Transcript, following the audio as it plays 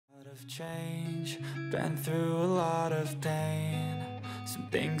of change, been through a lot of pain. Some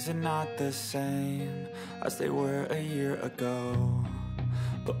things are not the same as they were a year ago,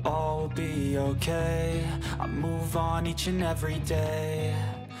 but all will be okay. I move on each and every day.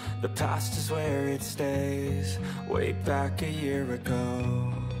 The past is where it stays, way back a year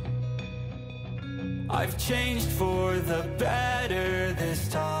ago. I've changed for the better this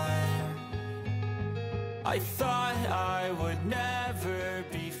time. I thought I would never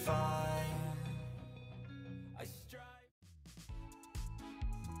be fine. I strive.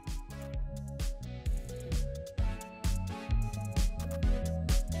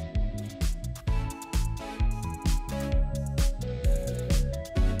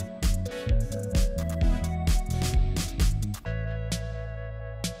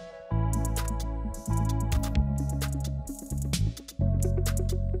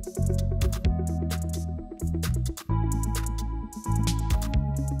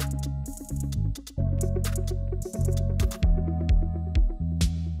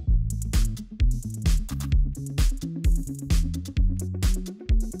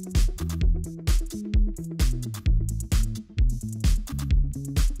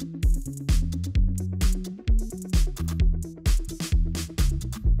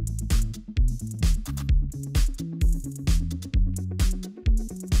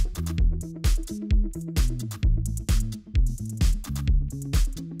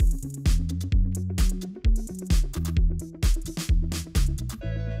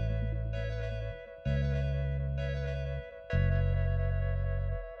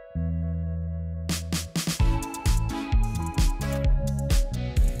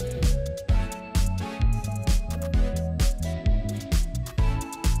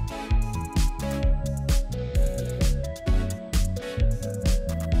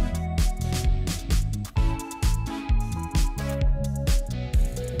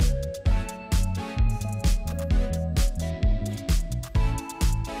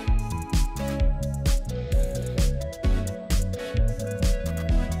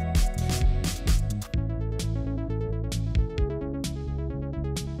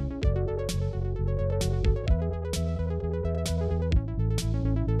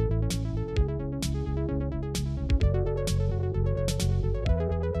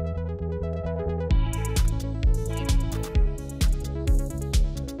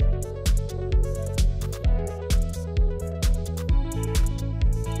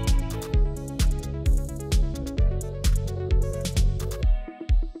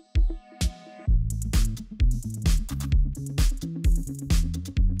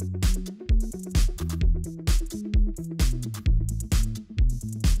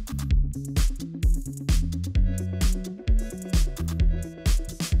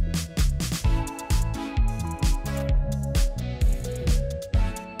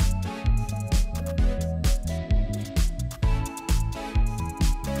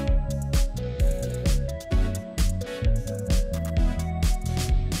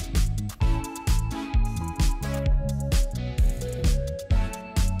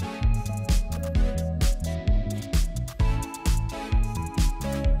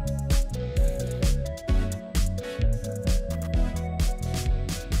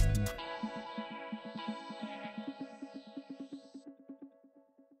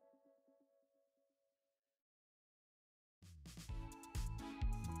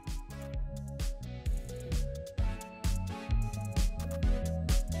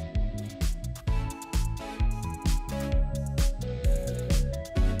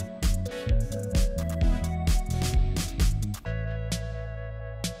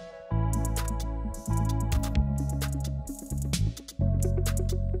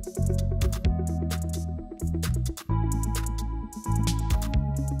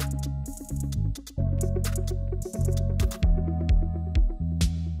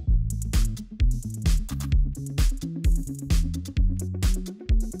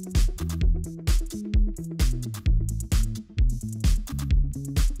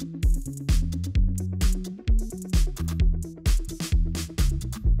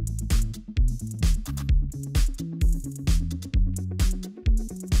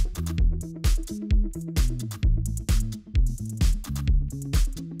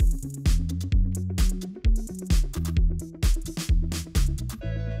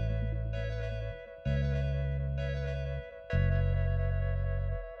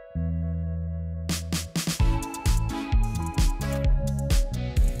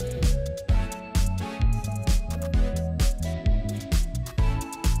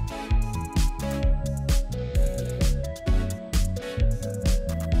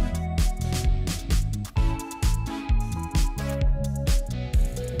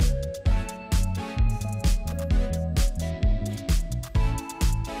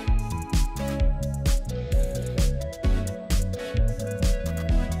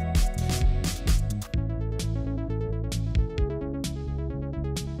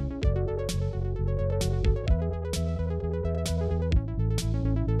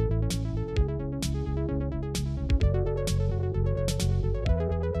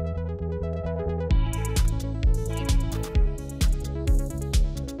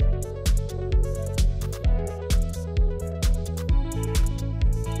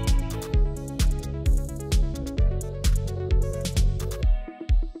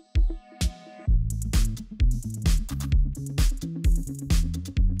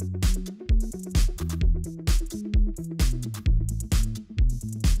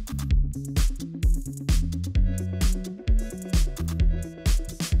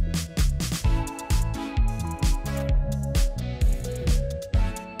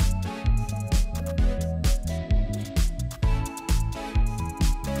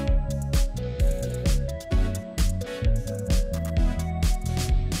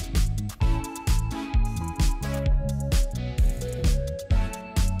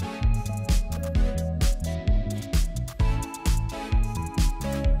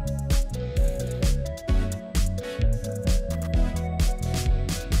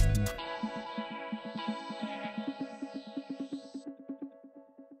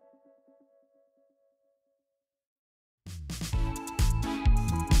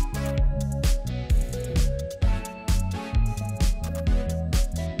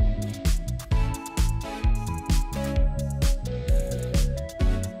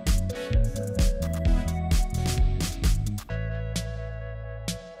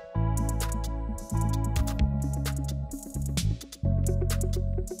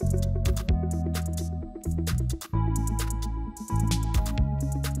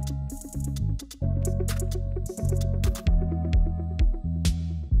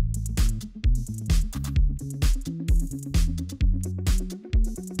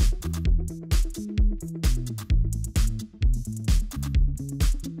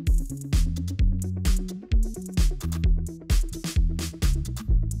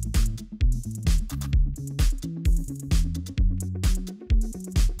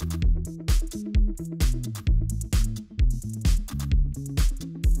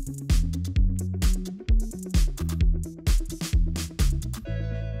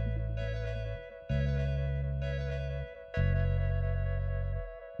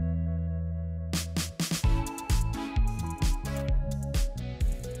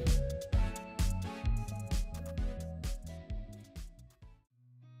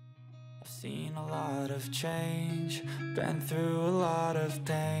 seen a lot of change, been through a lot of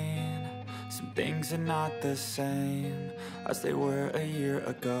pain. Some things are not the same as they were a year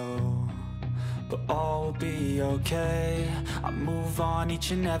ago, but all will be okay. I move on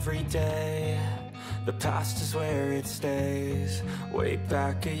each and every day. The past is where it stays, way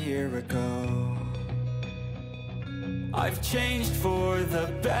back a year ago. I've changed for the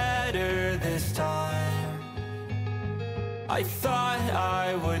better this time. I thought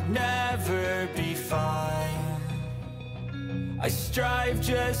I would never be fine. I strive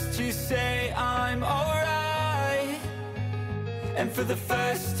just to say I'm alright, and for the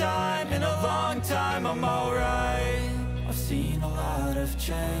first time in a long time I'm alright. I've seen a lot of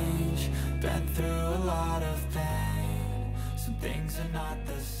change, been through a lot of pain. Some things are not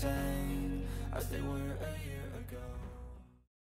the same as they were a year